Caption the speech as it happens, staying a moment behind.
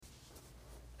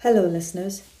Hello,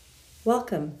 listeners.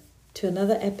 Welcome to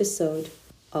another episode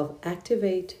of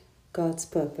Activate God's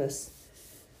Purpose.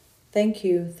 Thank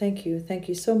you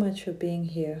so much for being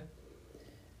here.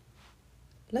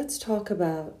 Let's talk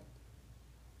about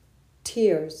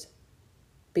tears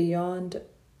beyond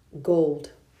gold.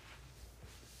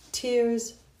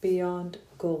 Tears beyond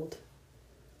gold.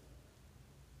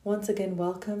 Once again,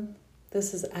 welcome.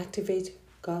 This is Activate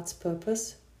God's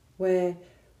Purpose, where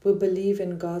we believe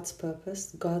in God's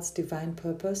purpose, God's divine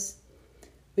purpose.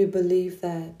 We believe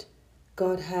that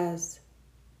God has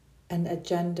an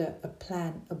agenda, a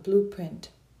plan, a blueprint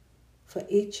for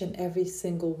each and every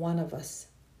single one of us,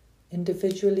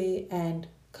 individually and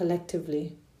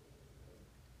collectively.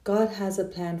 God has a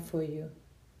plan for you.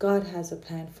 God has a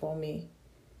plan for me.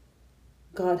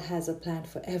 God has a plan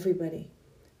for everybody.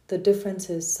 The difference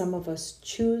is some of us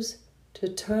choose to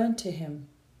turn to Him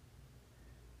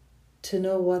to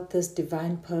know what this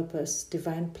divine purpose,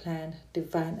 divine plan,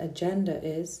 divine agenda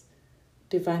is,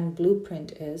 divine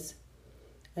blueprint is.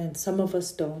 And some of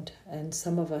us don't, and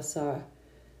some of us are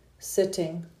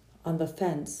sitting on the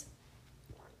fence.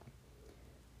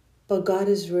 But God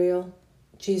is real,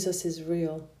 Jesus is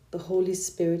real, the Holy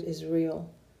Spirit is real.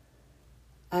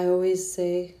 I always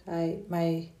say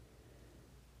my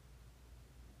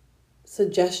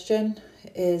suggestion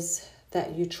is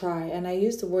that you try. And I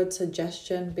use the word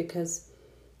suggestion because,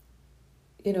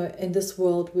 in this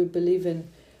world we believe in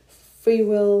free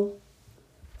will,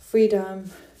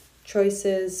 freedom,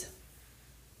 choices.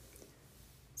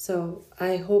 So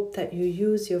I hope that you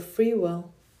use your free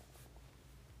will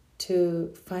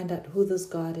to find out who this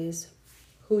God is,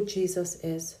 who Jesus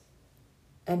is,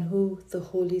 and who the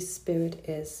Holy Spirit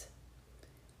is.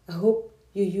 I hope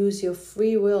you use your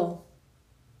free will,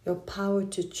 your power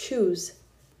to choose.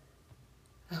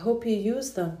 I hope you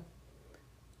use them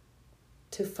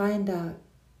to find out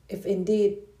if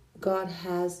indeed God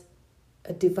has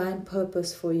a divine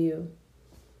purpose for you,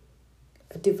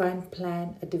 a divine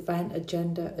plan, a divine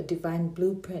agenda, a divine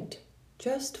blueprint,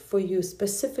 just for you,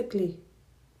 specifically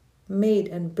made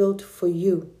and built for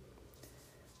you,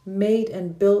 made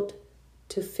and built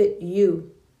to fit you.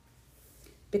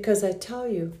 Because I tell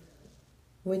you,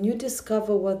 when you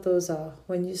discover what those are,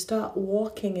 when you start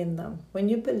walking in them, when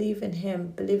you believe in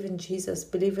Him, believe in Jesus,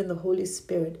 believe in the Holy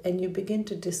Spirit, and you begin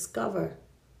to discover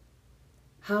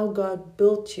how God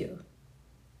built you,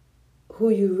 who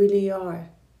you really are,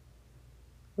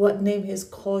 what name He has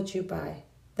called you by,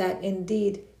 that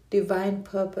indeed divine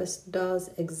purpose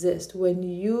does exist. When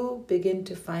you begin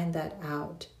to find that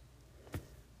out,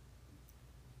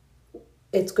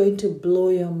 it's going to blow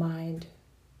your mind.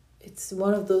 It's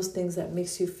one of those things that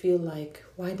makes you feel like,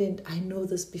 why didn't I know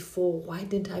this before? Why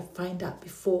didn't I find out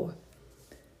before?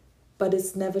 But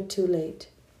it's never too late.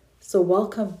 So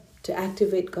welcome to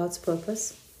Activate God's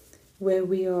Purpose, where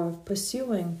we are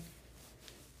pursuing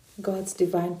God's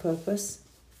divine purpose,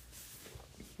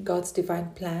 God's divine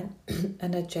plan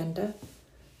and agenda,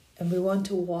 and we want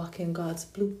to walk in God's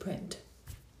blueprint.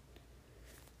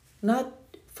 Not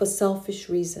for selfish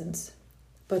reasons,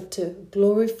 but to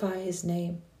glorify His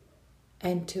name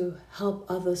and to help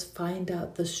others find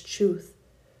out this truth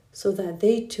so that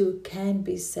they too can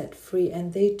be set free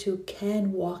and they too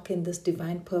can walk in this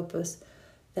divine purpose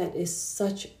that is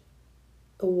such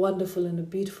a wonderful and a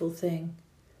beautiful thing.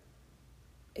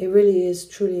 It really is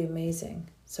truly amazing.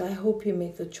 So I hope you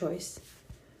make the choice.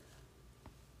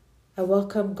 I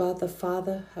welcome God the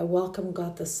Father. I welcome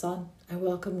God the Son. I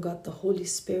welcome God the Holy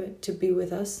Spirit to be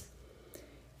with us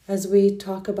as we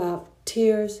talk about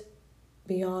tears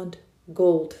beyond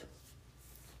gold.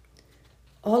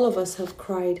 All of us have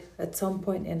cried at some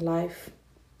point in life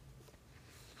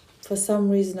for some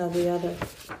reason or the other.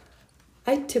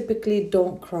 I typically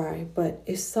don't cry, but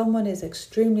if someone is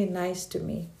extremely nice to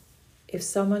me, if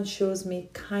someone shows me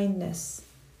kindness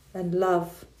and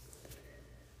love,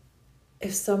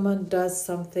 if someone does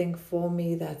something for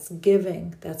me that's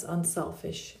giving, that's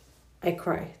unselfish, I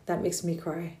cry. That makes me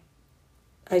cry.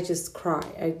 I just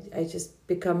cry. I just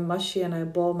become mushy and I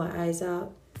bawl my eyes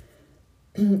out.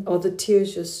 Or the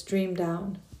tears just stream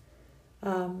down.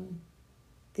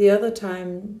 The other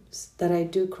times that I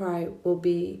do cry will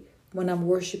be when I'm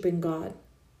worshiping God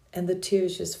and the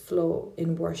tears just flow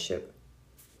in worship.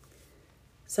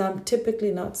 So I'm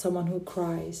typically not someone who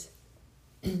cries.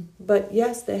 But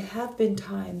yes, there have been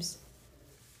times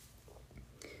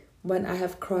when I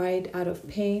have cried out of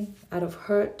pain, out of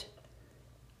hurt,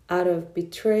 out of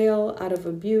betrayal, out of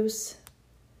abuse,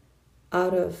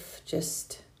 out of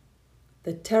just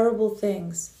the terrible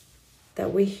things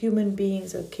that we human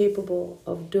beings are capable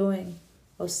of doing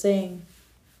or saying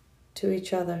to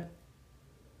each other.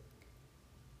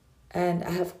 and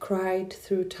I have cried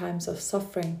through times of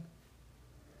suffering.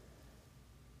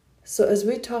 So as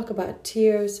we talk about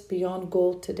tears beyond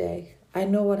gold today, I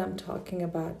know what I'm talking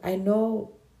about. I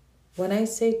know when I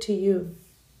say to you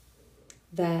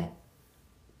that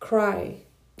cry,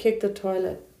 kick the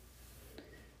toilet,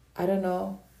 I don't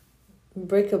know,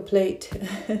 break a plate,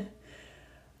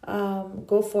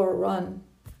 go for a run.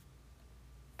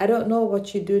 I don't know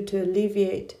what you do to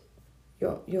alleviate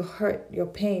your hurt, your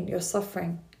pain, your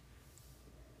suffering.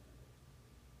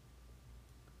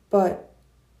 But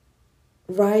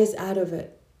rise out of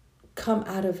it. Come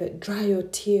out of it. Dry your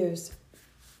tears.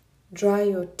 Dry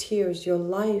your tears. Your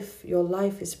life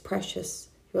is precious.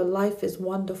 Your life is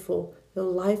wonderful. Your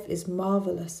life is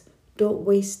marvelous. Don't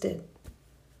waste it.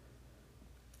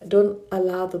 Don't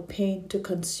allow the pain to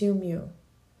consume you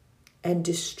and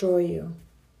destroy you.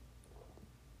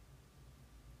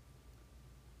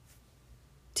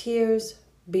 Tears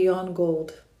beyond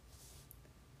gold.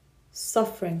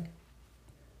 Suffering.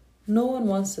 No one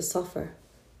wants to suffer.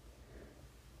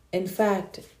 In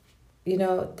fact,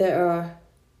 there are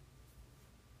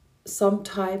some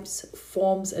types,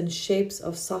 forms, and shapes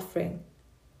of suffering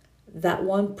that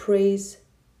one prays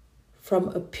from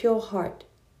a pure heart,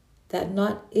 that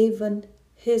not even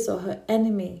his or her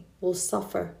enemy will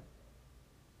suffer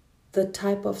the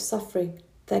type of suffering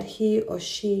that he or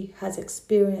she has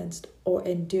experienced or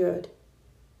endured.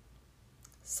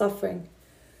 Suffering.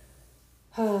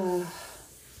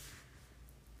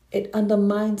 It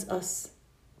undermines us.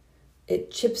 It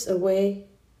chips away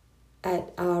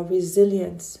at our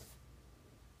resilience.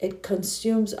 It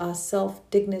consumes our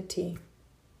self-dignity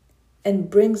and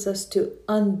brings us to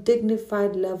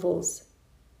undignified levels,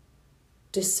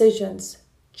 decisions,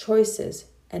 choices,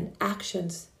 and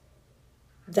actions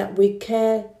that we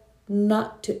care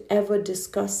not to ever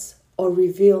discuss or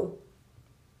reveal.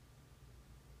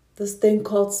 This thing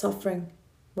called suffering,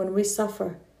 when we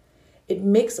suffer, it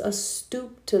makes us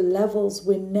stoop to levels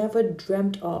we never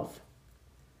dreamt of,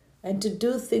 and to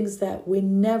do things that we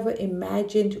never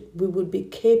imagined we would be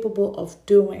capable of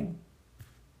doing.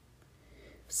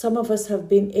 Some of us have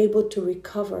been able to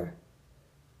recover,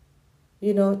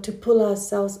 to pull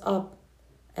ourselves up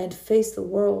and face the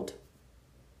world.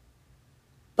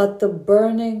 But the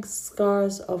burning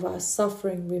scars of our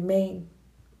suffering remain.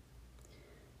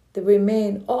 They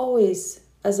remain always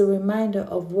as a reminder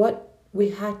of what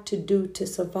we had to do to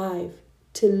survive,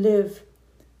 to live,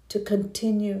 to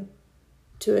continue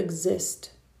to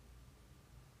exist.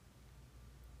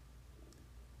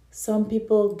 Some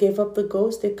people gave up the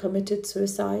ghost, they committed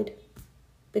suicide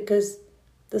because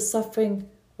the suffering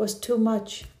was too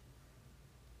much.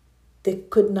 They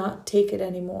could not take it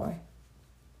anymore.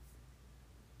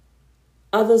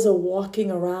 Others are walking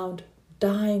around,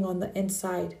 dying on the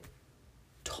inside,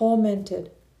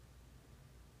 tormented.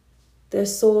 Their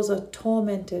souls are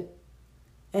tormented,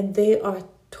 and they are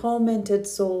tormented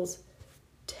souls,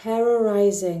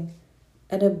 terrorizing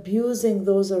and abusing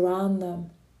those around them,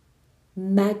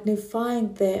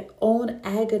 magnifying their own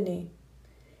agony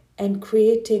and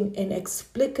creating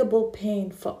inexplicable pain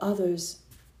for others.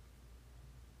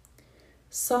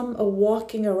 Some are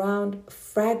walking around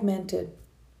fragmented.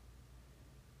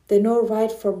 They know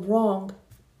right from wrong.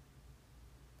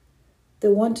 They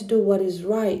want to do what is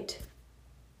right,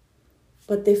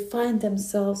 but they find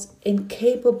themselves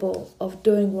incapable of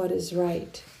doing what is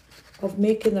right, of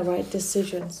making the right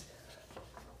decisions,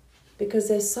 because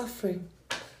they're suffering.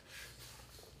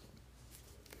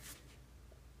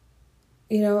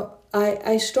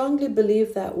 I strongly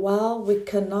believe that while we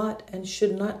cannot and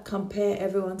should not compare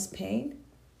everyone's pain,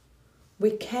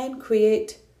 we can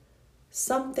create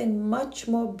something much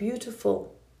more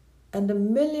beautiful and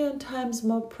 1,000,000 times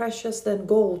more precious than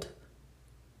gold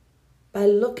by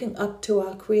looking up to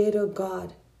our Creator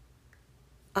God,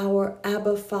 our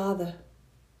Abba Father,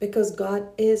 because God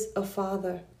is a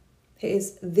Father. He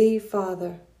is the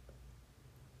Father.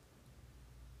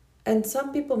 And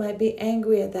some people might be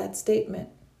angry at that statement,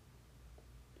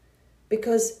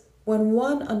 because when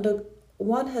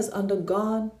one has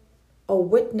undergone or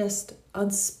witnessed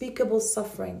unspeakable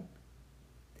suffering,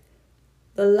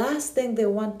 the last thing they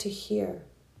want to hear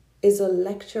is a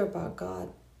lecture about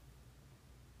God.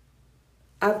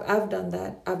 I've done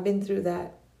that. I've been through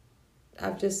that.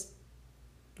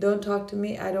 Don't talk to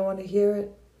me. I don't want to hear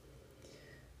it.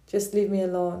 Just leave me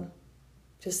alone.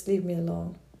 Just leave me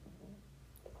alone.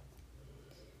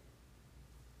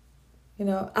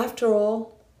 After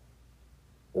all,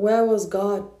 where was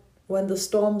God when the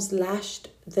storms lashed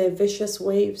their vicious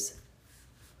waves?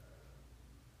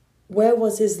 Where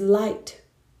was His light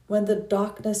when the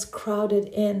darkness crowded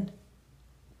in?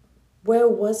 Where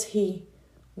was He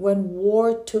when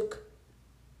war took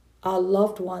our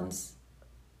loved ones.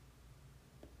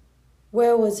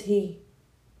 Where was he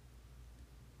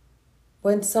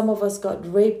when some of us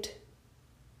got raped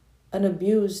and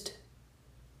abused?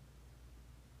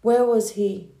 Where was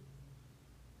he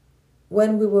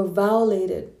when we were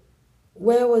violated?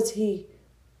 Where was he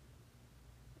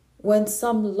when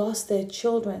some lost their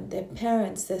children, their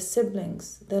parents, their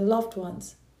siblings, their loved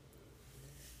ones?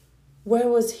 Where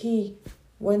was he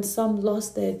when some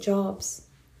lost their jobs?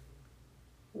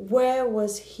 Where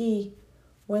was he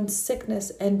when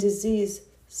sickness and disease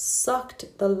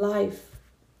sucked the life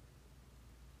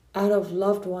out of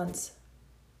loved ones,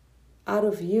 out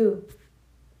of you?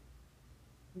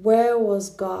 Where was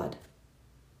God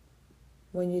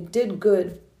when you did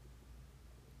good,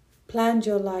 planned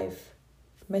your life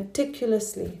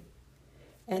meticulously,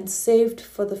 and saved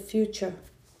for the future?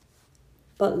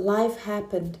 But life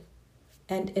happened,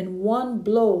 and in one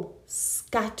blow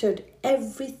scattered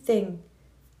everything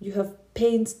you have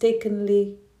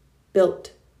painstakingly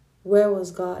built. Where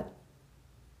was God?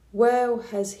 Where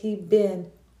has he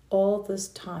been all this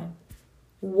time?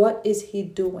 What is he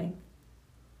doing?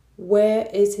 Where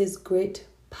is his great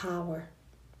power?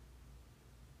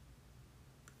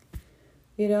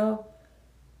 You know,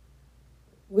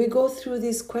 we go through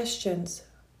these questions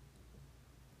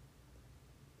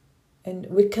and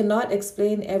we cannot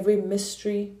explain every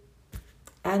mystery,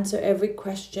 answer every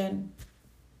question.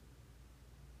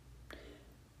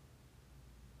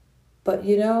 But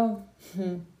you know,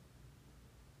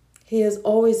 he has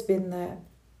always been there.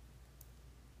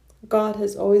 God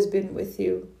has always been with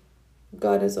you.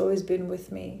 God has always been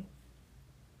with me.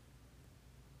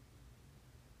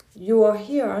 You are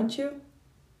here, aren't you?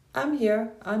 I'm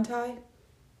here, aren't I?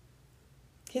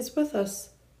 He's with us.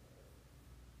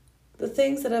 The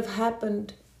things that have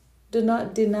happened do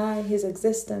not deny his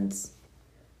existence.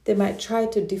 They might try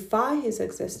to defy his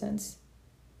existence.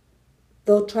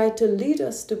 They'll try to lead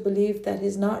us to believe that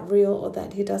he's not real or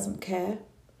that he doesn't care.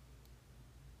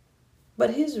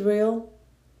 But he's real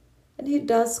and he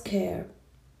does care.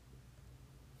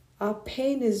 Our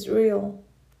pain is real.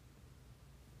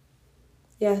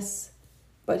 Yes,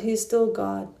 but he's still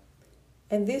God.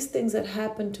 And these things that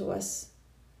happen to us,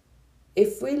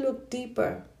 if we look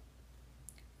deeper,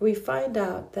 we find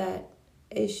out that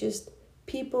it's just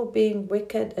people being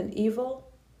wicked and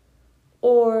evil,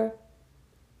 or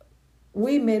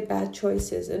we made bad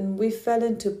choices and we fell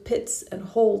into pits and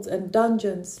holes and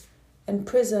dungeons and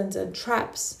prisons and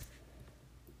traps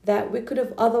that we could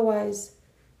have otherwise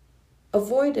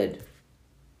avoided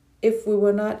if we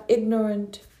were not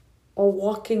ignorant or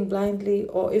walking blindly,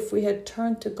 or if we had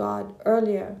turned to God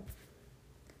earlier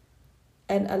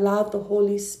and allowed the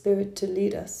Holy Spirit to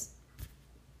lead us.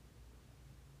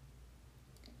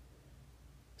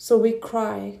 So we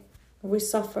cry, we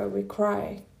suffer, we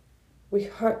cry, we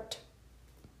hurt.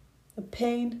 The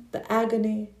pain, the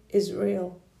agony is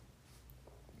real.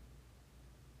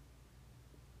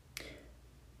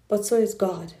 But so is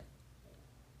God.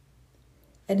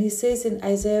 And he says in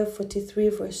Isaiah 43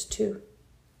 verse 2,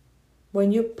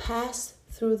 when you pass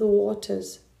through the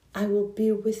waters, I will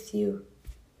be with you.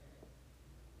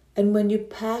 And when you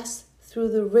pass through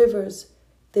the rivers,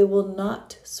 they will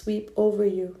not sweep over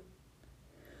you.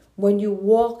 When you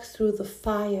walk through the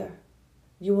fire,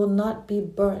 you will not be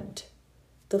burnt.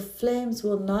 The flames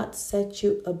will not set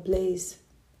you ablaze.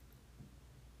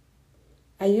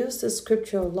 I use this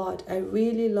scripture a lot. I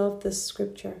really love this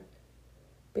scripture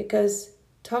because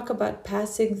talk about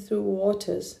passing through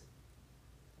waters.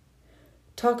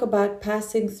 Talk about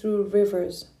passing through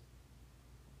rivers.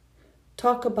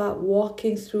 Talk about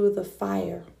walking through the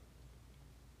fire.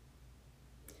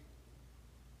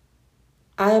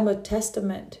 I am a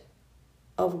testament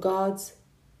of God's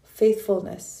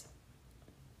faithfulness.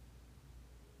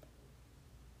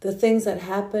 The things that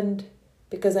happened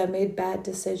because I made bad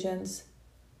decisions.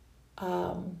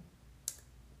 I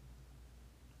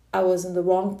was in the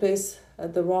wrong place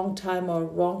at the wrong time, or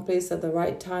wrong place at the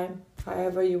right time,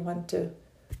 however you want to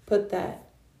put that.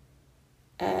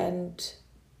 And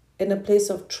in a place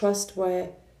of trust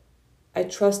where I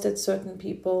trusted certain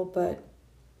people, but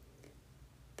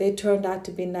they turned out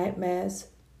to be nightmares,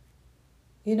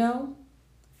 you know?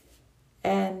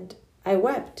 And I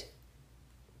wept.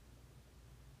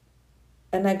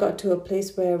 And I got to a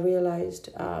place where I realized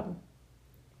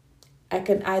I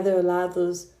can either allow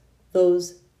those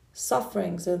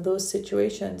sufferings and those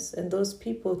situations and those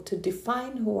people to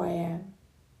define who I am,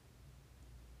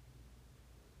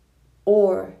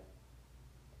 or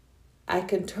I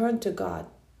can turn to God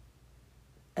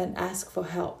and ask for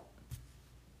help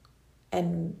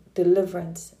and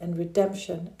deliverance and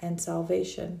redemption and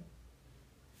salvation.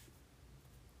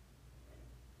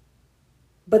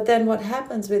 But then what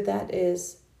happens with that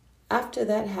is, after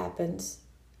that happens,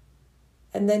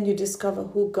 and then you discover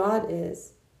who God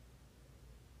is,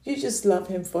 you just love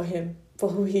him for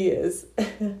who he is.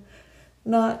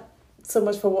 Not so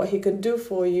much for what he can do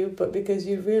for you, but because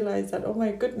you realize that, oh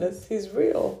my goodness, he's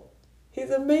real. He's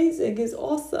amazing. He's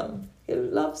awesome. He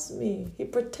loves me. He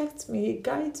protects me. He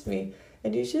guides me.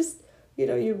 And you just,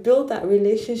 you build that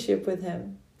relationship with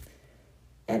him.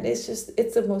 And it's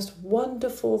the most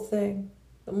wonderful thing.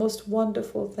 The most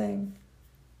wonderful thing.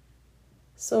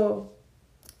 So,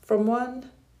 from one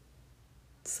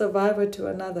survivor to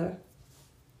another,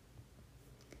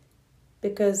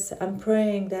 because I'm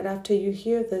praying that after you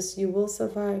hear this, you will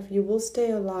survive, you will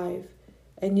stay alive,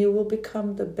 and you will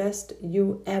become the best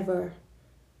you ever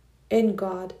in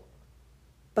God,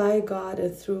 by God,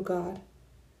 and through God.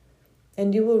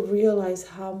 And you will realize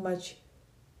how much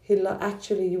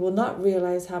actually, you will not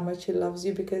realize how much he loves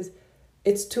you, because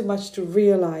it's too much to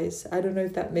realize. I don't know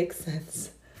if that makes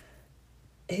sense.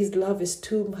 His love is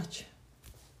too much.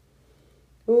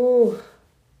 Ooh,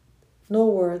 no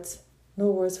words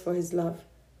for his love.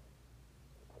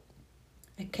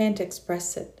 I can't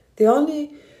express it. The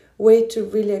only way to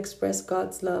really express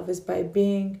God's love is by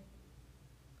being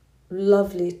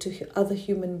lovely to other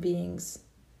human beings,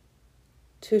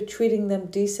 to treating them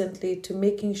decently, to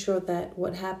making sure that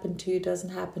what happened to you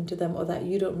doesn't happen to them, or that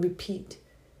you don't repeat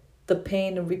the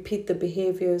pain and repeat the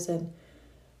behaviors and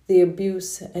the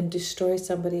abuse and destroy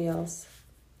somebody else.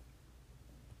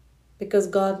 Because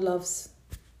God loves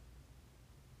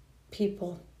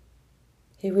people.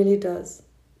 He really does.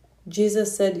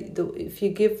 Jesus said, if you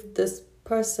give this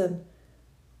person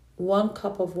 1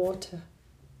 cup of water,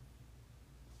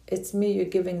 it's me you're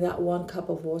giving that 1 cup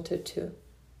of water to.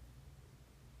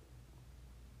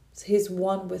 So he's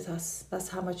one with us. That's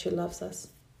how much he loves us.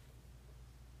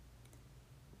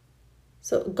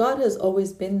 So God has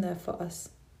always been there for us.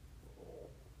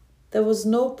 There was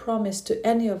no promise to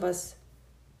any of us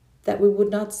that we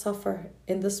would not suffer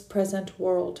in this present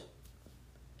world.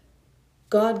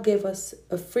 God gave us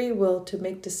a free will to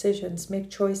make decisions, make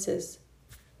choices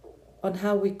on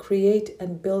how we create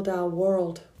and build our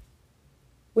world.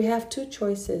 We have 2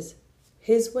 choices,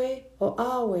 his way or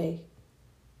our way.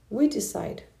 We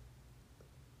decide.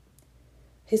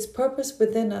 His purpose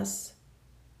within us,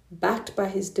 backed by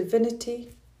his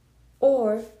divinity,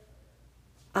 or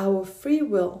our free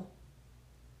will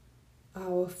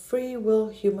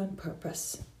human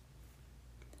purpose,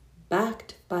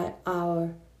 backed by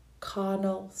our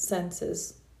carnal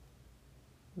senses,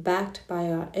 backed by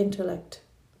our intellect.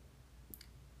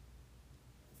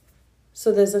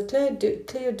 So there's a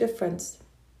clear difference,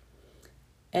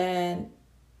 and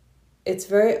it's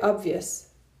very obvious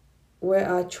where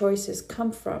our choices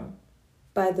come from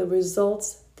by the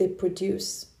results they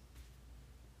produce.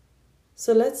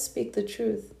 So let's speak the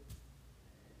truth.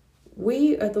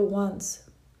 We are the ones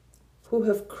who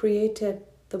have created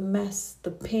the mess, the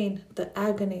pain, the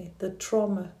agony, the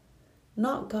trauma,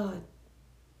 not God.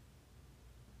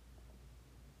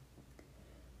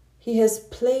 He has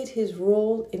played his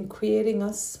role in creating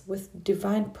us with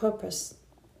divine purpose,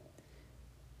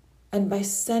 and by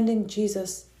sending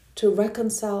Jesus to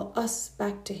reconcile us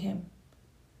back to him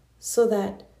so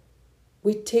that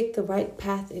we take the right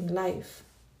path in life.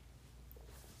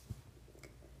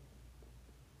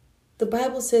 The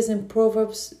Bible says in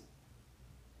Proverbs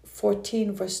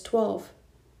 14 verse 12,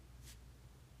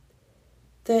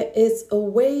 there is a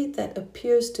way that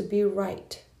appears to be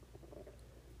right,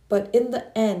 but in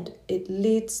the end it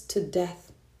leads to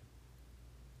death.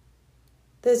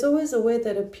 There's always a way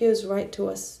that appears right to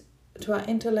us, to our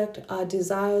intellect, our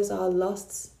desires, our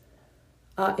lusts,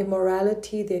 our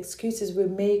immorality, the excuses we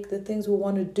make, the things we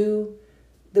want to do,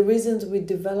 the reasons we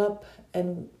develop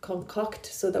and concoct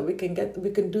so that we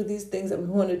can do these things that we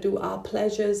want to do, our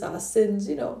pleasures, our sins,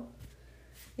 you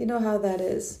know how that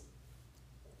is.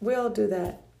 We all do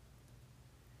that.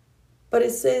 But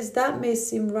it says that may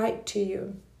seem right to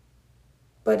you,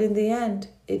 but in the end,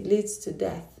 it leads to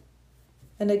death.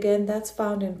 And again, that's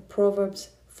found in Proverbs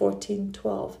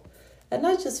 14:12. And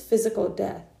not just physical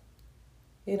death,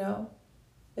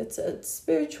 it's a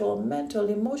spiritual, mental,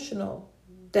 emotional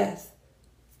death.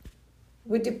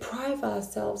 We deprive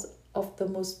ourselves of the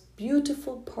most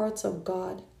beautiful parts of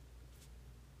God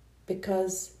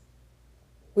because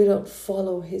we don't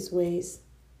follow his ways.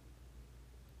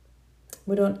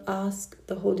 We don't ask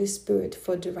the Holy Spirit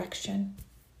for direction.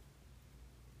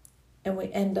 And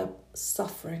we end up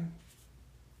suffering.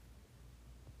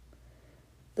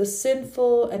 The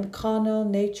sinful and carnal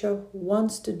nature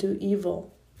wants to do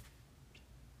evil,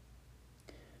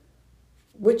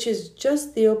 which is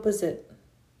just the opposite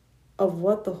of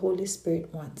what the Holy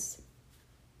Spirit wants.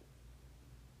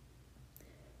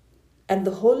 And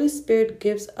the Holy Spirit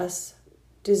gives us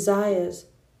desires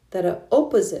that are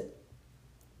opposite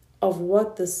of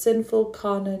what the sinful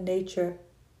carnal nature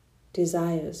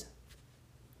desires.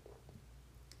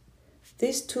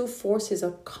 These two forces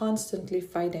are constantly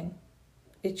fighting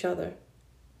each other.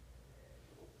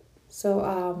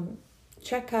 So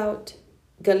check out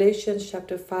Galatians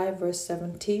chapter 5 verse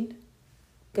 17.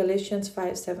 Galatians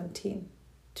 5:17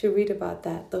 to read about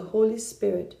that. The Holy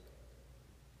Spirit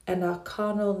and our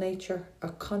carnal nature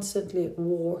are constantly at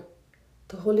war.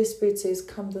 The Holy Spirit says,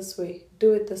 come this way,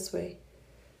 do it this way.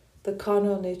 The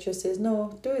carnal nature says,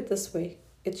 no, do it this way.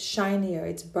 It's shinier,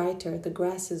 it's brighter, the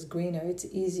grass is greener, it's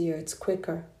easier, it's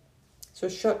quicker. So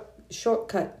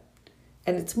shortcut,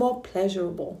 and it's more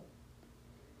pleasurable.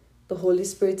 The Holy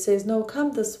Spirit says, no,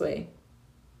 come this way.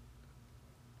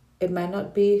 It might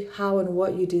not be how and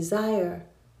what you desire,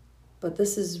 but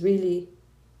this is really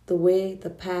the way,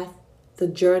 the path, the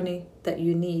journey that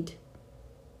you need.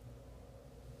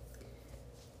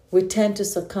 We tend to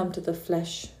succumb to the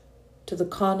flesh, to the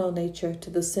carnal nature, to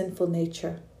the sinful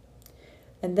nature.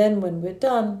 And then when we're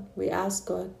done, we ask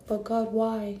God, but God,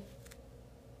 why?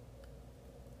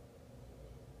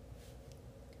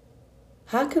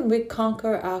 How can we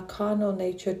conquer our carnal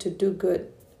nature to do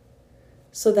good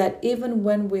so that even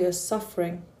when we are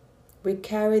suffering, we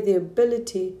carry the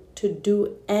ability to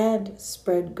do and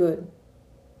spread good?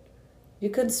 You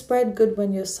can spread good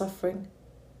when you're suffering.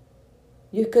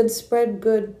 You can spread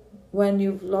good when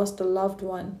you've lost a loved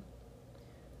one.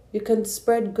 You can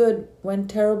spread good when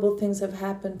terrible things have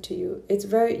happened to you.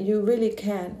 You really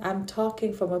can. I'm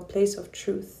talking from a place of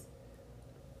truth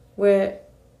where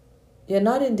you're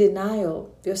not in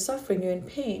denial. You're suffering, you're in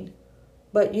pain,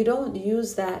 but you don't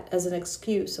use that as an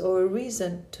excuse or a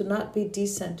reason to not be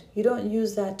decent. You don't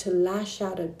use that to lash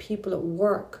out at people at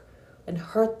work and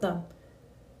hurt them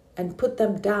and put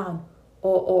them down,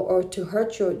 or to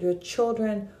hurt your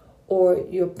children or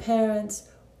your parents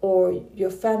or your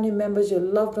family members, your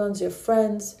loved ones, your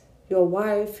friends, your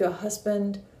wife, your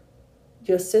husband,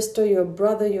 your sister, your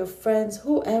brother, your friends,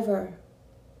 whoever,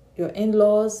 your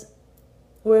in-laws,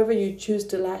 whoever you choose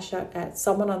to lash out at,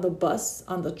 someone on the bus,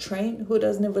 on the train who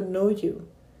doesn't even know you,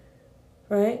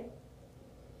 right?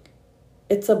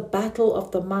 It's a battle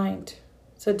of the mind.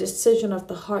 It's a decision of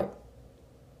the heart.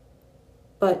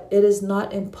 But it is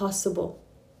not impossible.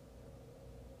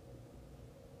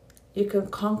 You can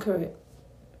conquer it.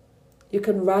 You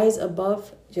can rise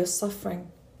above your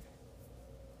suffering.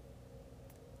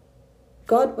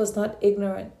 God was not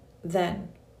ignorant then,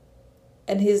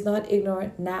 and He is not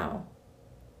ignorant now.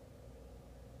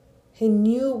 He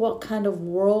knew what kind of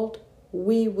world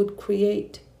we would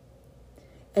create.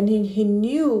 And He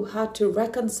knew how to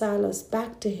reconcile us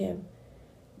back to Him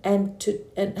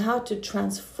and how to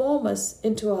transform us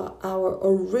into our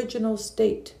original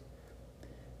state.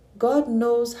 God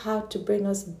knows how to bring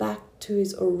us back to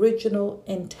His original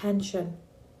intention.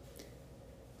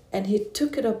 And He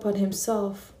took it upon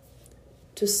Himself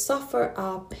to suffer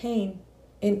our pain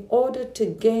in order to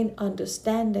gain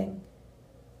understanding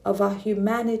of our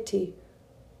humanity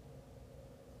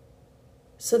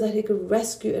so that He could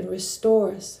rescue and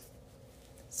restore us.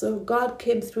 So God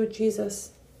came through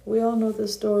Jesus. We all know the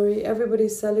story. Everybody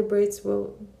celebrates.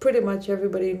 Well, pretty much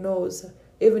everybody knows,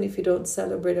 even if you don't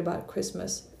celebrate about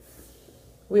Christmas.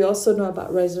 We also know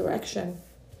about resurrection.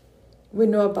 We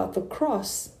know about the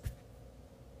cross.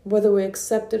 Whether we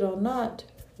accept it or not,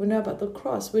 we know about the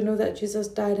cross. We know that Jesus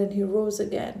died and He rose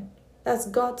again. That's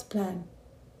God's plan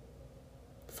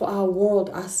for our world,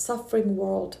 our suffering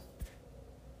world.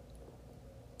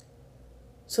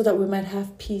 So that we might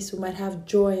have peace, we might have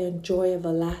joy and joy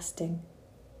everlasting.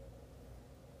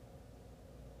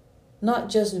 Not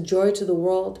just joy to the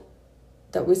world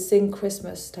that we sing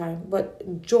Christmas time,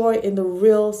 but joy in the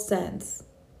real sense.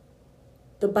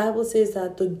 The Bible says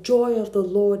that the joy of the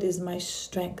Lord is my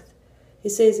strength. He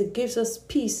says it gives us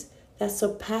peace that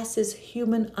surpasses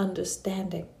human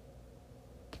understanding.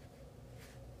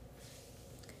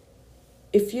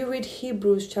 If you read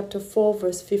Hebrews chapter 4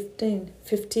 verse 15,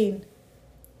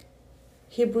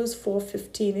 Hebrews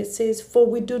 4:15, it says, "For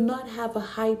we do not have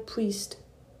a high priest,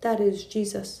 that is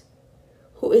Jesus,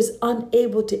 who is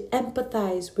unable to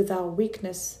empathize with our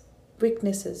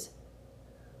weaknesses,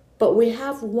 but we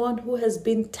have one who has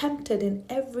been tempted in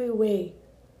every way,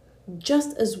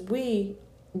 just as we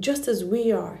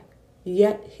are,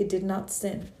 yet He did not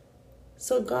sin."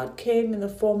 So God came in the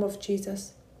form of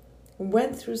Jesus,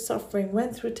 went through suffering,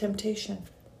 went through temptation,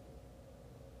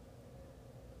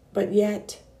 but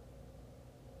yet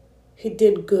He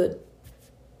did good.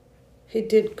 He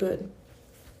did good.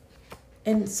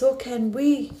 And so can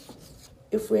we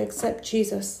if we accept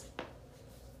Jesus,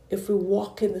 if we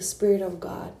walk in the Spirit of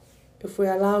God, if we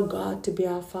allow God to be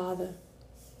our Father.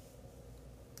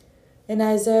 In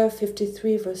Isaiah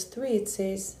 53 verse 3 it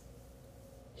says,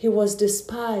 He was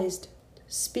despised,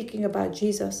 speaking about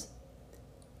Jesus,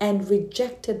 and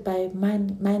rejected by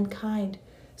mankind.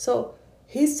 So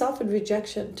He suffered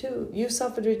rejection too. You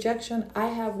suffered rejection, I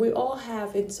have, we all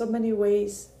have in so many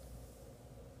ways.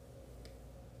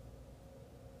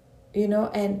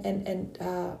 And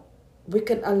we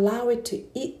can allow it to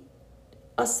eat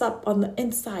us up on the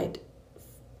inside,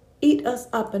 eat us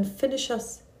up and finish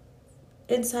us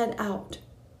inside out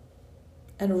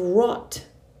and rot.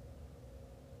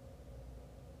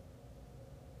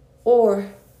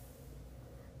 Or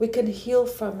we can heal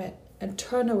from it and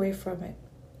turn away from it.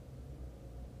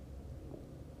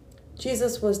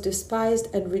 Jesus was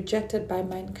despised and rejected by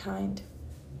mankind,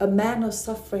 a man of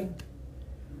suffering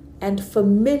and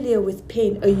familiar with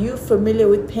pain. Are you familiar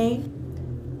with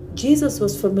pain? Jesus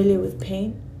was familiar with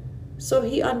pain, so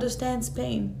He understands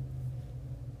pain.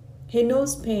 He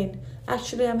knows pain.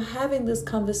 Actually, I'm having this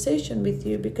conversation with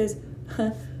you because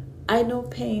I know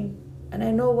pain and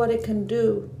I know what it can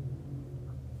do.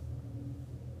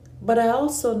 But I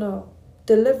also know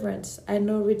deliverance. I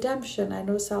know redemption. I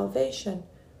know salvation.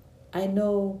 I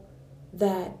know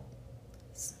that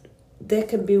there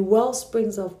can be well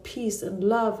springs of peace and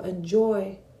love and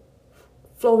joy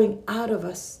flowing out of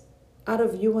us, out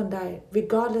of you and I,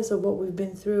 regardless of what we've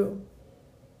been through.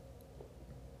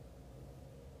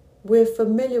 We're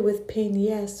familiar with pain,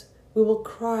 yes. We will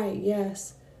cry,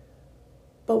 yes.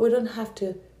 But we don't have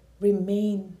to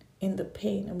remain in the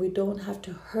pain, and we don't have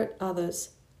to hurt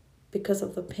others because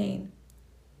of the pain.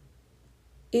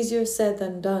 Easier said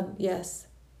than done, yes.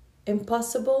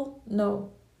 Impossible?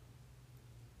 No.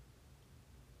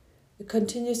 It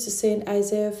continues to say in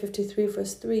Isaiah 53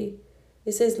 verse 3,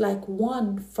 it says, like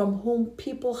one from whom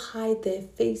people hide their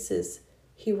faces,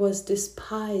 He was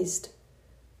despised.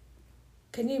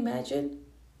 Can you imagine?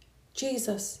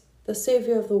 Jesus, the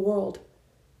Savior of the world,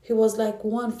 He was like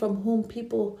one from whom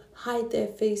people hide their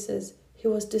faces. He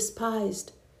was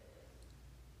despised.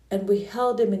 And we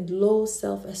held Him in low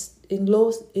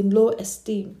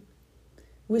esteem.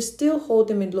 We still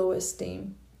hold Him in low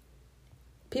esteem.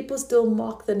 People still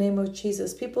mock the name of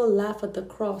Jesus. People laugh at the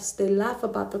cross. They laugh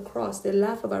about the cross. They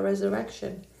laugh about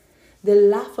resurrection. They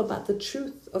laugh about the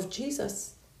truth of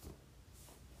Jesus.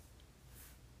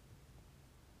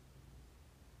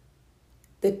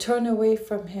 They turn away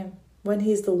from Him when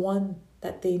He's the one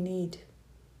that they need.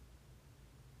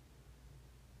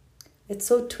 It's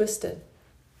so twisted.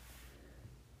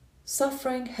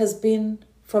 Suffering has been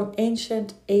from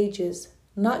ancient ages,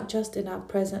 not just in our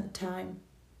present time.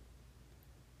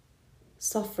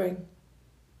 Suffering.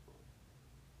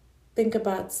 Think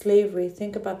about slavery.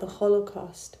 Think about the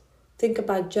Holocaust. Think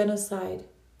about genocide.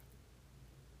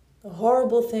 The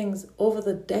horrible things over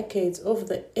the decades, over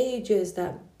the ages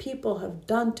that people have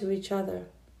done to each other.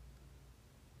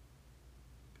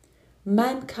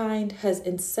 Mankind has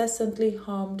incessantly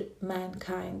harmed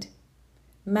mankind.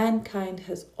 Mankind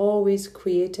has always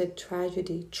created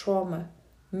tragedy, trauma,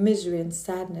 misery, and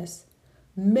sadness.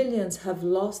 Millions have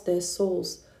lost their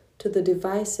souls to the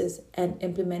devices and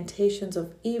implementations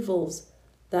of evils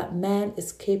that man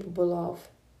is capable of.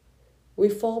 We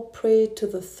fall prey to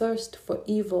the thirst for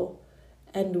evil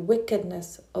and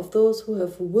wickedness of those who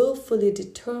have willfully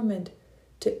determined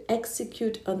to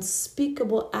execute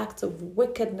unspeakable acts of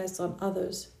wickedness on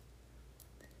others.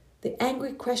 The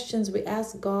angry questions we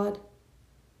ask God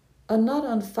are not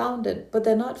unfounded, but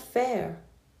they're not fair.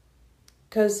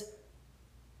 Because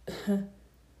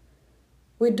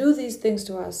we do these things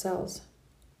to ourselves.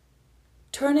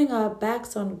 Turning our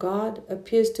backs on God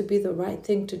appears to be the right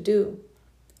thing to do.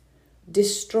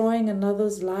 Destroying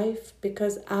another's life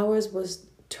because ours was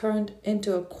turned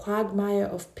into a quagmire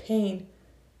of pain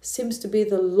seems to be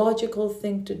the logical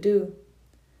thing to do.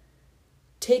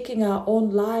 Taking our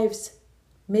own lives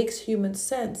makes human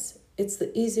sense. It's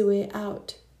the easy way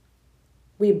out.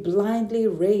 We blindly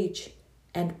rage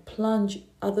and plunge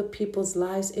other people's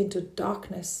lives into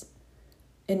darkness,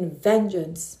 in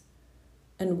vengeance,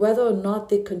 and whether or not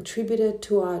they contributed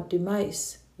to our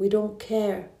demise, we don't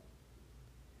care.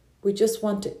 We just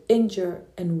want to injure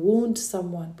and wound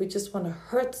someone. We just want to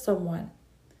hurt someone.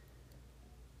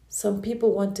 Some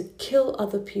people want to kill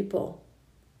other people,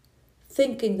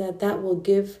 thinking that that will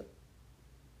give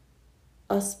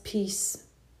us peace.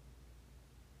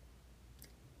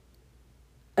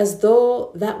 As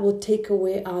though that will take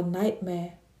away our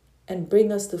nightmare and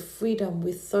bring us the freedom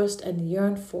we thirst and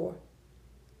yearn for.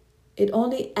 It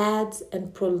only adds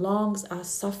and prolongs our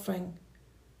suffering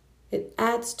It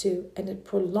adds to and it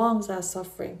prolongs our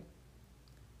suffering.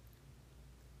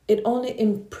 It only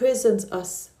imprisons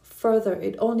us further.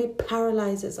 It only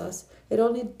paralyzes us. It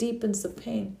only deepens the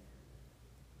pain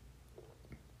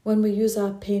when we use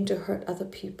our pain to hurt other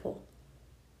people.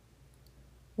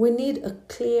 We need a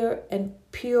clear and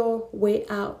pure way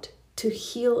out to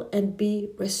heal and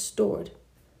be restored.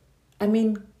 I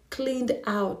mean, cleaned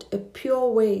out, a pure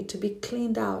way to be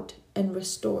cleaned out and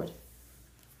restored.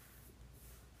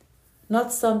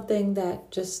 Not something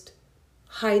that just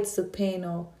hides the pain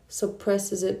or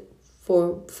suppresses it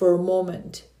for a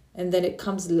moment and then it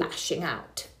comes lashing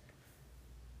out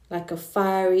like a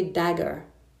fiery dagger,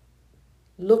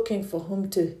 looking for whom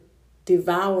to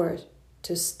devour,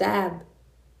 to stab.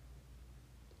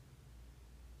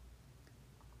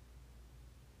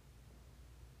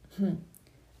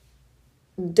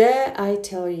 Dare I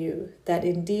tell you that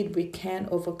indeed we can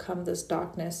overcome this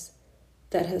darkness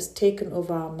that has taken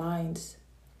over our minds.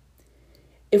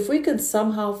 If we can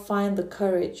somehow find the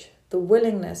courage, the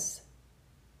willingness,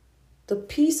 the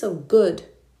piece of good,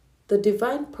 the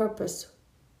divine purpose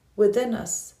within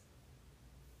us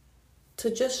to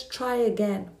just try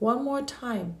again, one more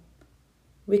time,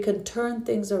 we can turn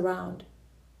things around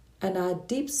and our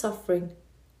deep suffering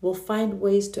will find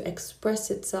ways to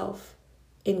express itself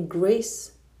in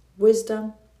grace,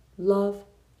 wisdom, love,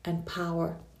 and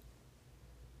power.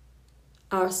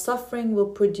 Our suffering will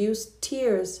produce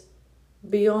tears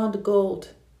beyond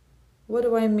gold. What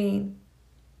do I mean?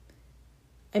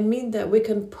 I mean that we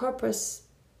can purpose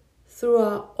through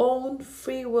our own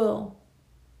free will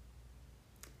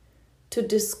to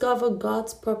discover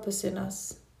God's purpose in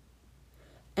us,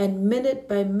 and minute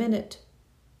by minute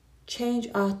change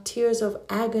our tears of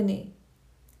agony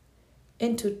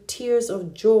into tears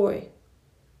of joy,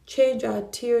 change our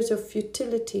tears of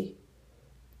futility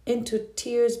into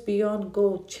tears beyond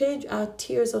gold, change our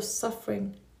tears of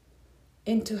suffering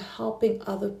into helping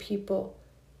other people.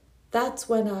 That's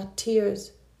when our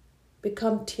tears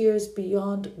become tears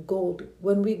beyond gold,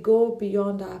 when we go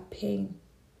beyond our pain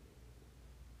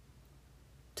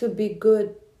to be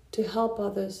good, to help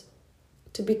others,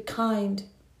 to be kind,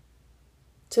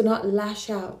 to not lash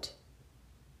out.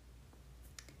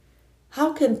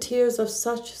 How can tears of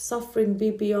such suffering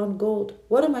be beyond gold?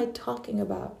 What am I talking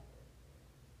about?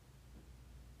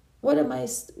 What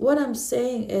I'm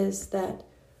saying is that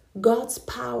God's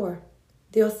power,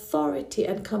 the authority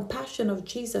and compassion of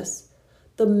Jesus,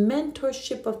 the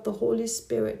mentorship of the Holy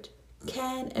Spirit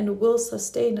can and will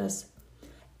sustain us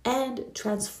and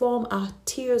transform our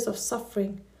tears of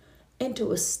suffering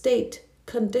into a state,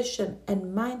 condition,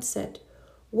 and mindset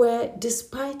where,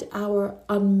 despite our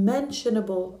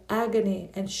unmentionable agony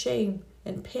and shame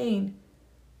and pain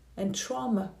and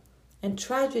trauma and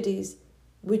tragedies,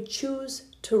 we choose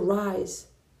to rise.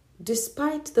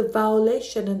 Despite the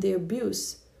violation and the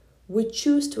abuse, we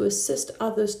choose to assist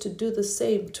others to do the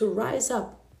same, to rise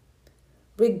up,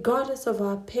 regardless of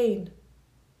our pain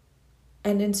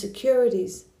and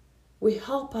insecurities. We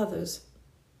help others.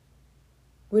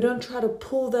 We don't try to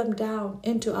pull them down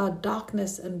into our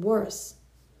darkness and worse.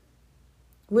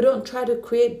 We don't try to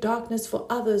create darkness for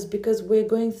others because we're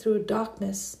going through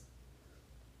darkness.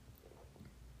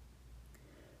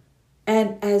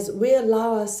 And as we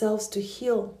allow ourselves to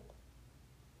heal,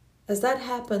 as that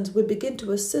happens, we begin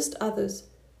to assist others.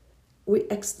 We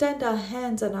extend our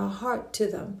hands and our heart to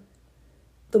them.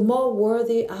 The more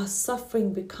worthy our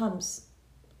suffering becomes.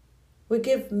 We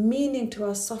give meaning to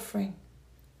our suffering.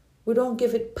 We don't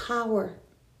give it power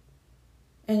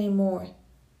anymore.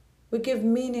 We give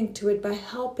meaning to it by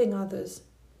helping others.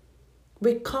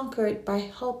 We conquer it by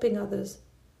helping others.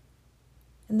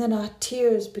 And then our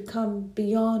tears become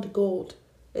beyond gold.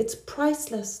 It's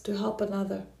priceless to help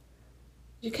another.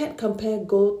 You can't compare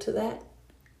gold to that.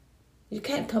 You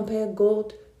can't compare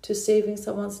gold to saving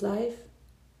someone's life,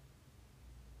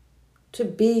 to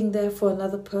being there for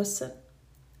another person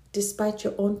despite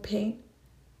your own pain.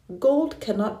 Gold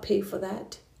cannot pay for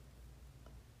that.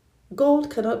 Gold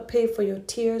cannot pay for your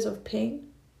tears of pain.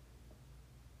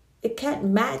 It can't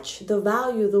match the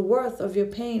value, the worth of your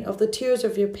pain, of the tears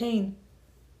of your pain.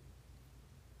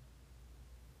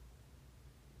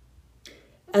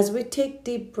 As we take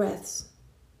deep breaths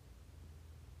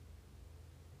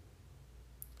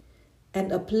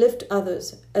and uplift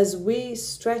others, as we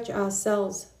stretch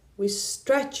ourselves, we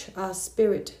stretch our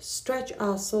spirit, stretch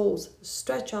our souls,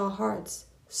 stretch our hearts,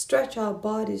 stretch our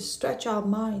bodies, stretch our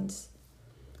minds.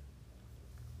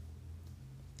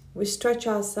 We stretch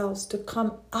ourselves to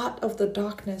come out of the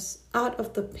darkness, out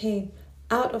of the pain,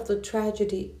 out of the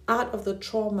tragedy, out of the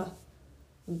trauma.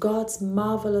 God's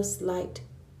marvelous light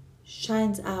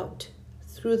shines out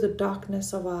through the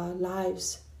darkness of our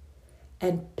lives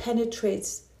and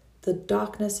penetrates the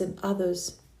darkness in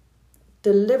others,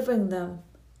 delivering them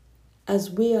as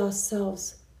we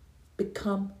ourselves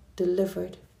become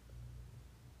delivered.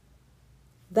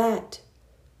 That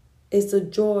is the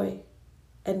joy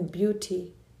and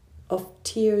beauty of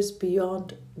tears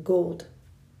beyond gold.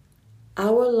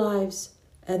 Our lives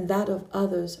and that of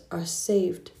others are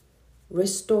saved,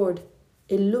 restored,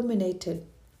 illuminated,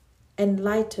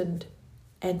 enlightened,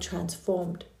 and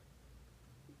transformed.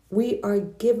 We are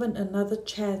given another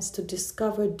chance to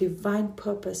discover divine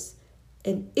purpose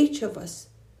in each of us,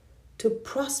 to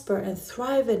prosper and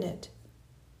thrive in it,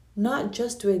 not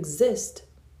just to exist,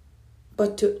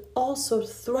 but to also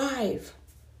thrive.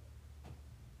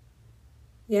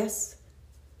 Yes,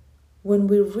 when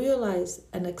we realize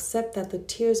and accept that the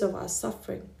tears of our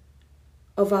suffering,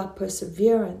 of our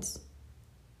perseverance,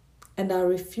 and our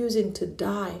refusing to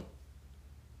die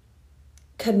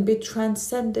can be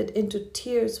transcended into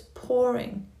tears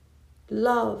pouring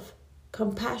love,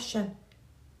 compassion,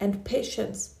 and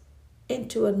patience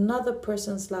into another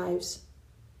person's lives.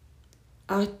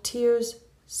 Our tears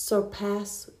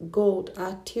surpass gold.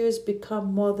 Our tears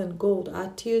become more than gold.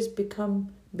 Our tears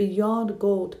become beyond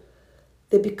gold.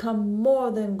 They become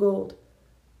more than gold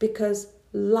because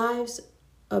lives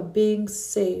are being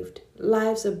saved.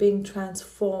 Lives are being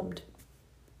transformed.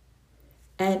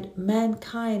 And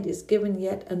mankind is given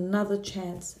yet another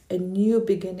chance, a new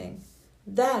beginning.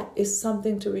 That is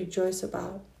something to rejoice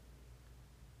about.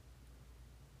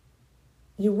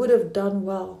 You would have done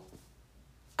well.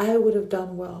 I would have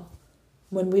done well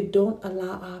when we don't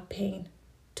allow our pain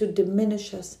to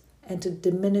diminish us and to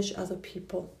diminish other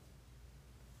people.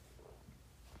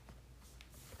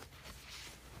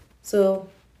 So,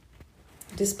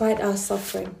 despite our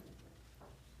suffering,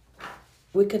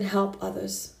 we can help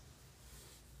others.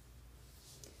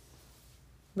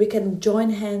 We can join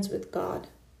hands with God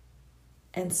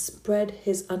and spread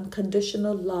His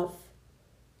unconditional love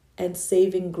and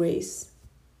saving grace.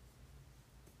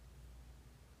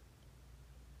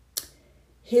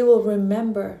 He will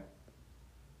remember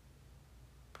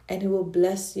and He will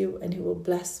bless you and He will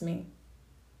bless me.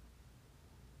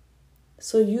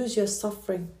 So use your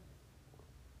suffering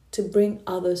to bring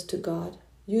others to God.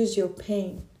 Use your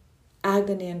pain,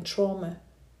 agony, and trauma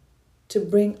to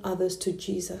bring others to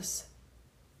Jesus.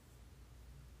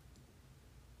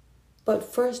 But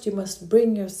first you must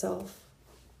bring yourself,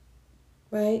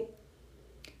 right?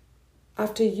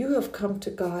 After you have come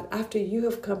to God, after you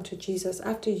have come to Jesus,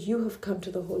 after you have come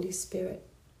to the Holy Spirit,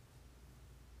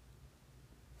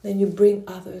 then you bring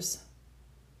others.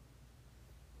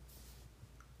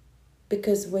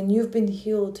 Because when you've been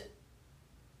healed,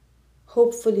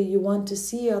 hopefully you want to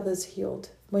see others healed.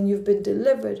 When you've been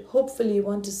delivered, hopefully you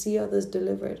want to see others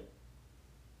delivered.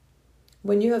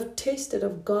 When you have tasted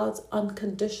of God's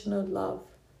unconditional love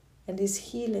and His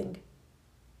healing,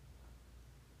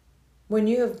 when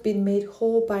you have been made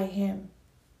whole by Him,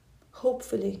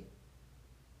 hopefully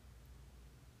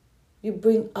you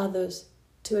bring others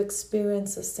to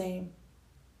experience the same.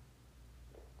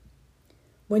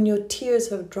 When your tears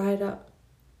have dried up,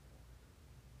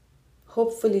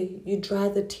 hopefully you dry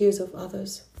the tears of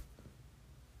others.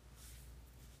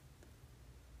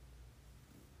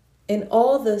 In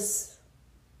all this,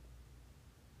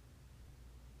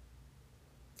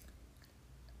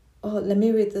 let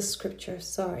me read this scripture,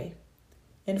 sorry.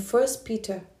 In 1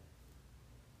 Peter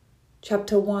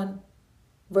chapter 1,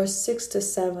 verse 6 to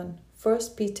 7. 1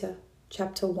 Peter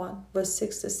chapter 1, verse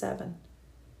 6 to 7.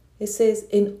 It says,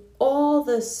 in all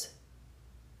this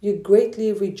you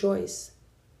greatly rejoice,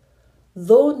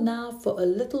 though now for a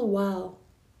little while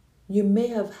you may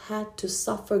have had to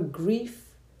suffer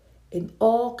grief in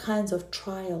all kinds of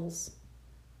trials.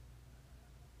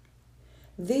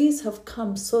 These have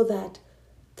come so that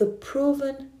the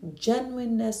proven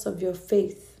genuineness of your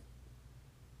faith,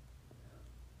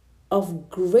 of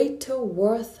greater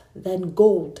worth than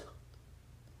gold,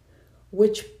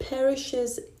 which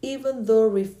perishes even though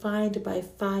refined by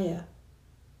fire,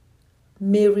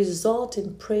 may result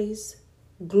in praise,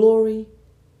 glory,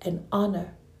 and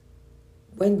honor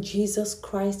when Jesus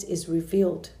Christ is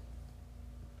revealed.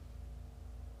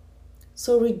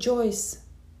 So rejoice.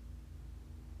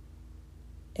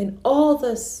 In all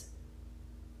this,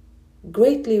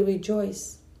 greatly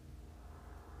rejoice.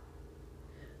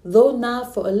 Though now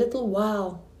for a little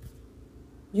while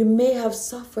you may have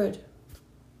suffered,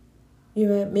 you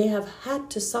may have had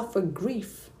to suffer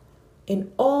grief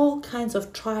in all kinds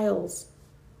of trials.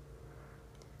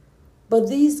 But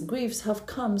these griefs have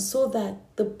come so that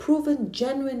the proven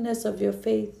genuineness of your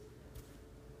faith,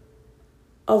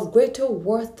 of greater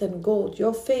worth than gold,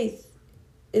 your faith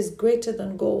is greater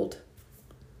than gold.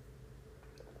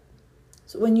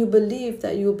 So when you believe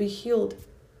that you'll be healed,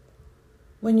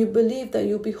 when you believe that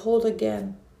you'll be whole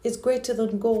again, it's greater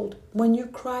than gold. When you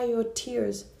cry your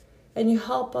tears and you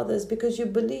help others because you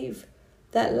believe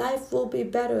that life will be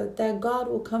better, that God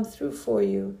will come through for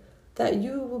you, that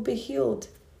you will be healed,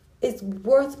 it's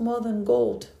worth more than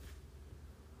gold.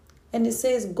 And it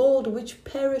says gold which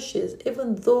perishes,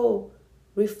 even though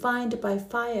refined by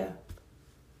fire.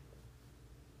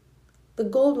 The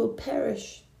gold will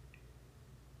perish.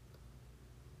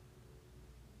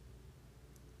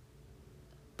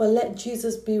 But let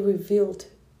Jesus be revealed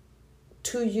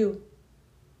to you,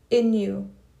 in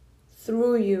you,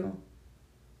 through you.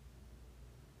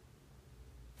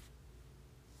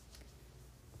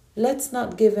 Let's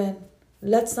not give in.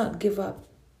 Let's not give up.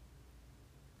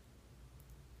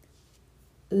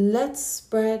 Let's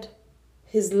spread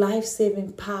His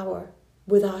life-saving power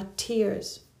with our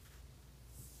tears.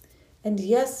 And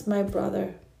yes, my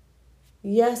brother,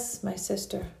 yes, my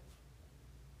sister,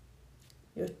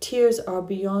 your tears are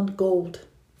beyond gold.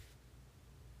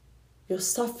 Your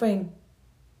suffering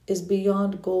is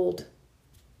beyond gold.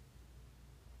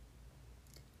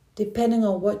 Depending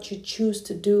on what you choose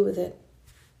to do with it.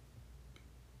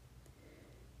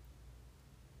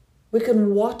 We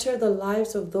can water the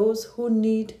lives of those who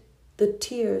need the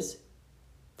tears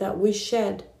that we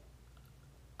shed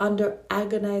under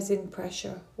agonizing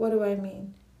pressure. What do I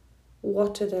mean?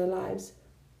 Water their lives.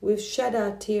 We've shed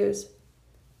our tears.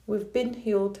 We've been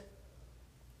healed.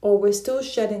 Or we're still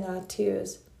shedding our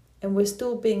tears and we're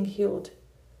still being healed.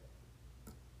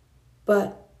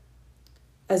 But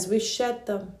as we shed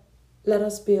them, let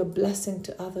us be a blessing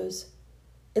to others.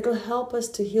 It'll help us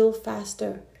to heal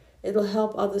faster. It'll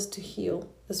help others to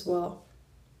heal as well.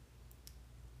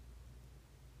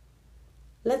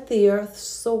 Let the earth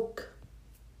soak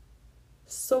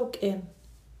in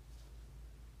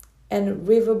and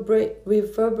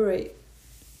reverberate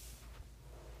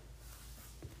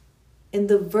in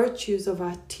the virtues of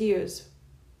our tears.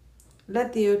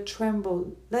 Let the earth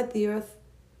tremble. Let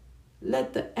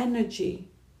the energy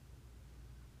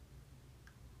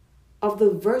of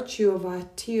the virtue of our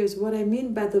tears. What I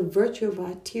mean by the virtue of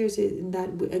our tears is in that,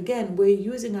 again, we're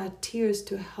using our tears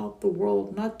to help the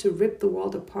world, not to rip the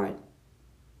world apart,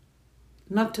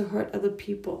 not to hurt other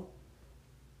people.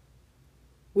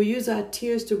 We use our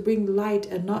tears to bring light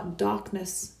and not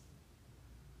darkness,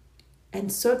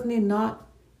 and certainly not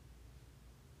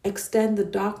extend the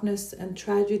darkness and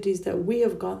tragedies that we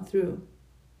have gone through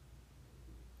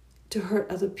to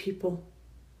hurt other people.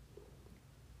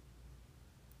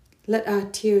 Let our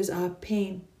tears, our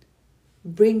pain,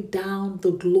 bring down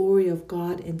the glory of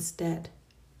God instead.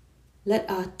 Let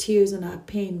our tears and our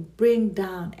pain bring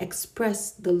down,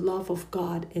 express the love of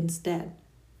God instead.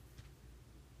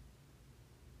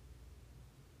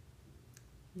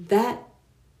 That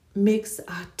makes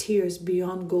our tears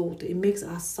beyond gold. It makes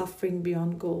our suffering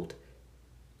beyond gold.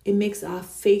 It makes our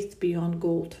faith beyond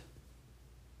gold.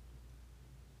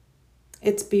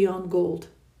 It's beyond gold.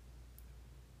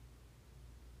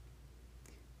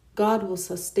 God will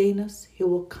sustain us. He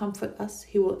will comfort us.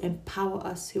 He will empower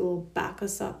us. He will back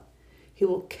us up. He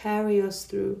will carry us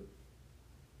through.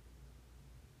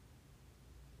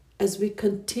 As we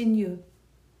continue,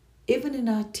 even in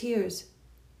our tears,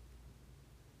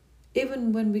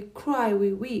 even when we cry,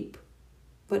 we weep.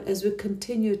 But as we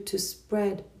continue to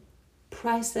spread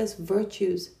priceless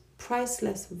virtues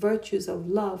of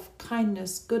love,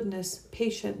 kindness, goodness,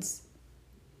 patience.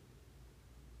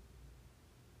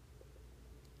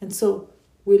 And so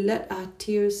we let our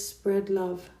tears spread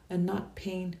love and not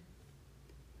pain.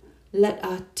 Let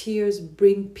our tears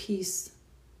bring peace,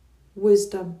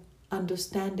 wisdom,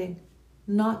 understanding,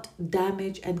 not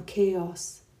damage and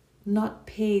chaos, not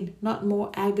pain, not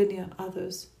more agony on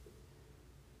others.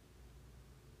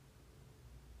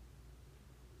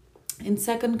 In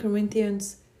 2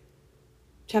 Corinthians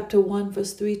chapter 1,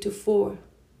 verse 3-4,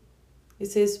 it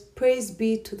says, Praise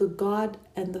be to the God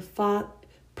and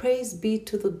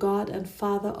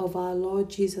Father of our Lord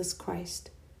Jesus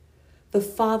Christ, the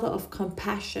Father of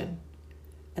compassion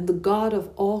and the God of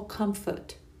all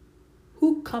comfort,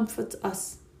 who comforts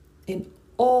us in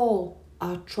all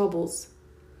our troubles,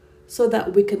 so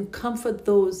that we can comfort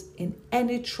those in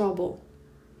any trouble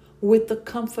with the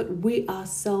comfort we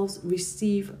ourselves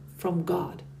receive from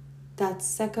God.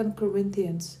 That's 2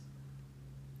 Corinthians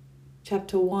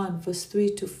chapter 1, verse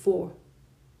 3-4.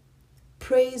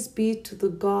 Praise be to the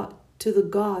God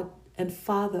and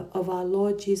Father of our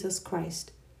Lord Jesus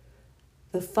Christ,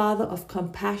 the Father of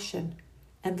compassion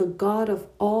and the God of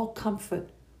all comfort,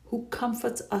 who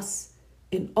comforts us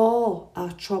in all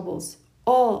our troubles,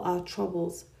 all our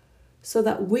troubles, so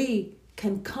that we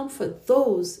can comfort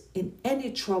those in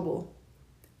any trouble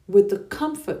with the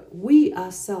comfort we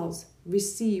ourselves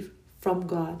receive from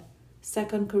God. 2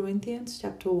 Corinthians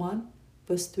chapter 1,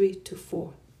 verse 3 to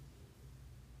 4.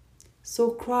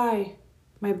 So cry,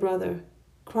 my brother,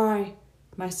 cry,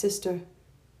 my sister,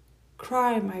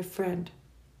 cry, my friend,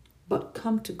 but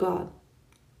come to God.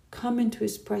 Come into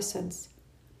His presence.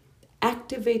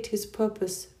 Activate His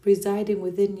purpose residing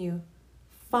within you.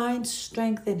 Find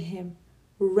strength in Him.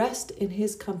 Rest in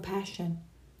His compassion.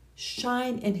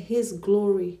 Shine in His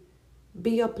glory.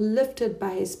 Be uplifted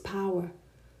by His power,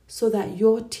 so that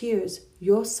your tears,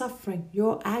 your suffering,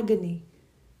 your agony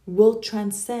will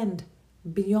transcend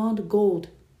beyond gold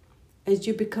as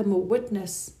you become a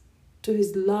witness to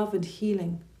His love and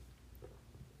healing.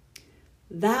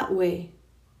 That way,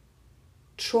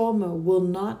 trauma will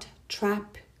not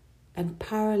trap and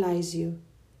paralyze you.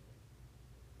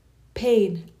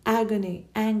 Pain, agony,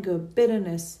 anger,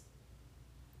 bitterness,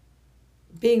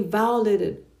 being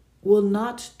violated will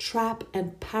not trap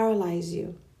and paralyze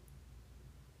you,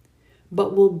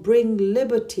 but will bring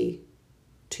liberty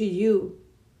to you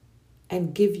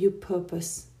and give you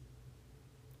purpose.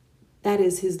 That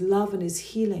is, His love and His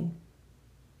healing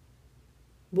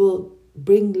will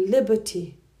bring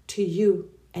liberty to you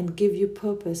and give you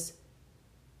purpose,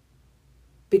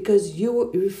 because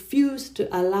you refuse to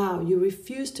allow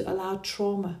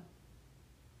trauma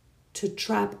to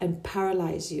trap and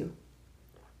paralyze you.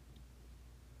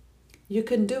 You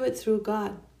can do it through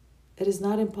God. It is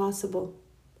not impossible.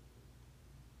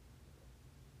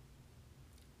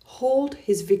 Hold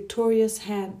His victorious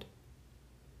hand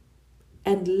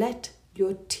and let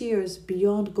your tears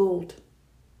beyond gold.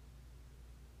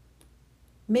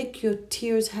 Make your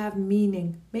tears have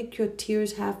meaning. Make your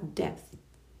tears have depth.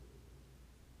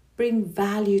 Bring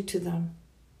value to them.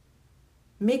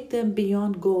 Make them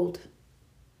beyond gold.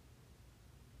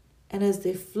 And as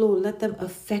they flow, let them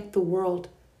affect the world.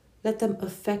 Let them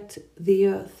affect the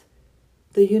earth,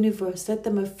 the universe. Let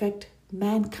them affect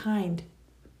mankind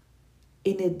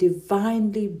in a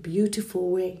divinely beautiful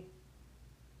way.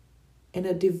 In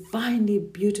a divinely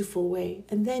beautiful way.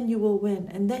 And then you will win.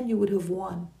 And then you would have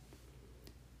won.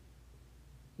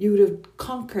 You would have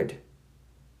conquered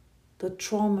the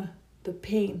trauma, the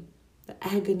pain, the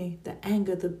agony, the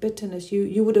anger, the bitterness.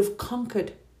 You would have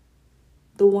conquered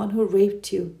the one who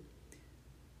raped you.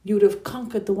 You would have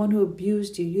conquered the one who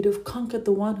abused you. You'd have conquered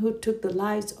the one who took the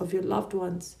lives of your loved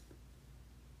ones.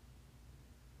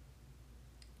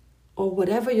 Or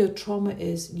whatever your trauma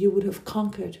is, you would have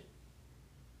conquered.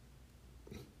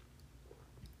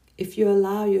 If you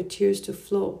allow your tears to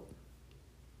flow,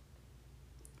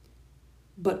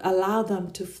 but allow them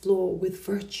to flow with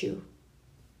virtue,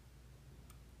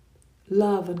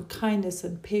 love and kindness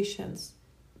and patience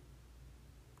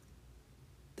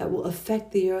that will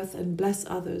affect the earth and bless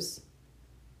others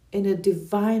in a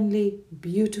divinely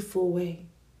beautiful way.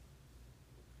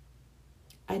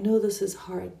 I know this is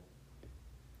hard.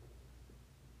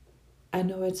 I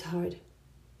know it's hard.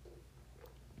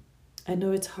 I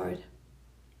know it's hard.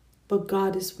 But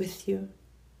God is with you.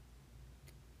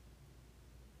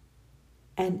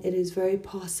 And it is very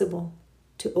possible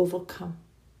to overcome.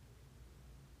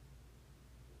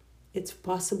 It's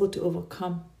possible to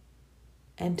overcome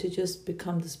and to just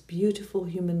become this beautiful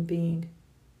human being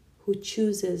who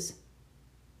chooses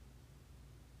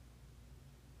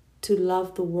to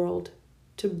love the world,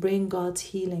 to bring God's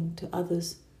healing to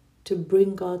others, to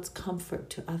bring God's comfort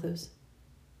to others.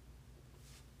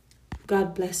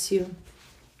 God bless you.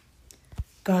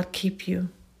 God keep you.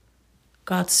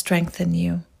 God strengthen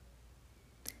you.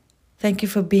 Thank you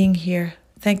for being here.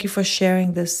 Thank you for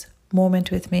sharing this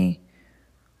moment with me.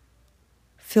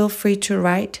 Feel free to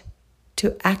write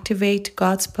to activate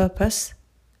God's purpose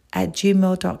at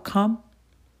gmail.com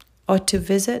or to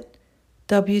visit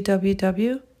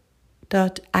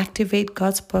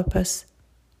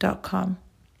www.activategodspurpose.com.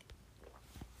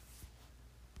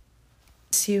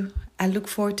 Bless you. I look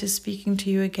forward to speaking to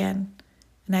you again,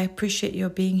 and I appreciate your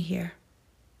being here.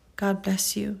 God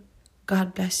bless you.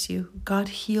 God bless you. God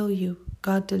heal you.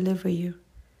 God deliver you.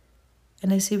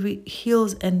 And as He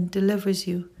heals and delivers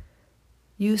you,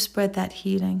 you spread that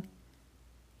healing.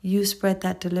 You spread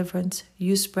that deliverance.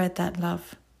 You spread that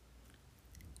love.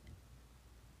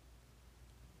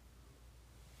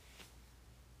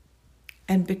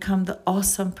 And become the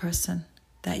awesome person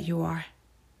that you are.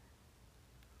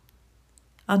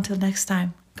 Until next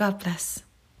time, God bless.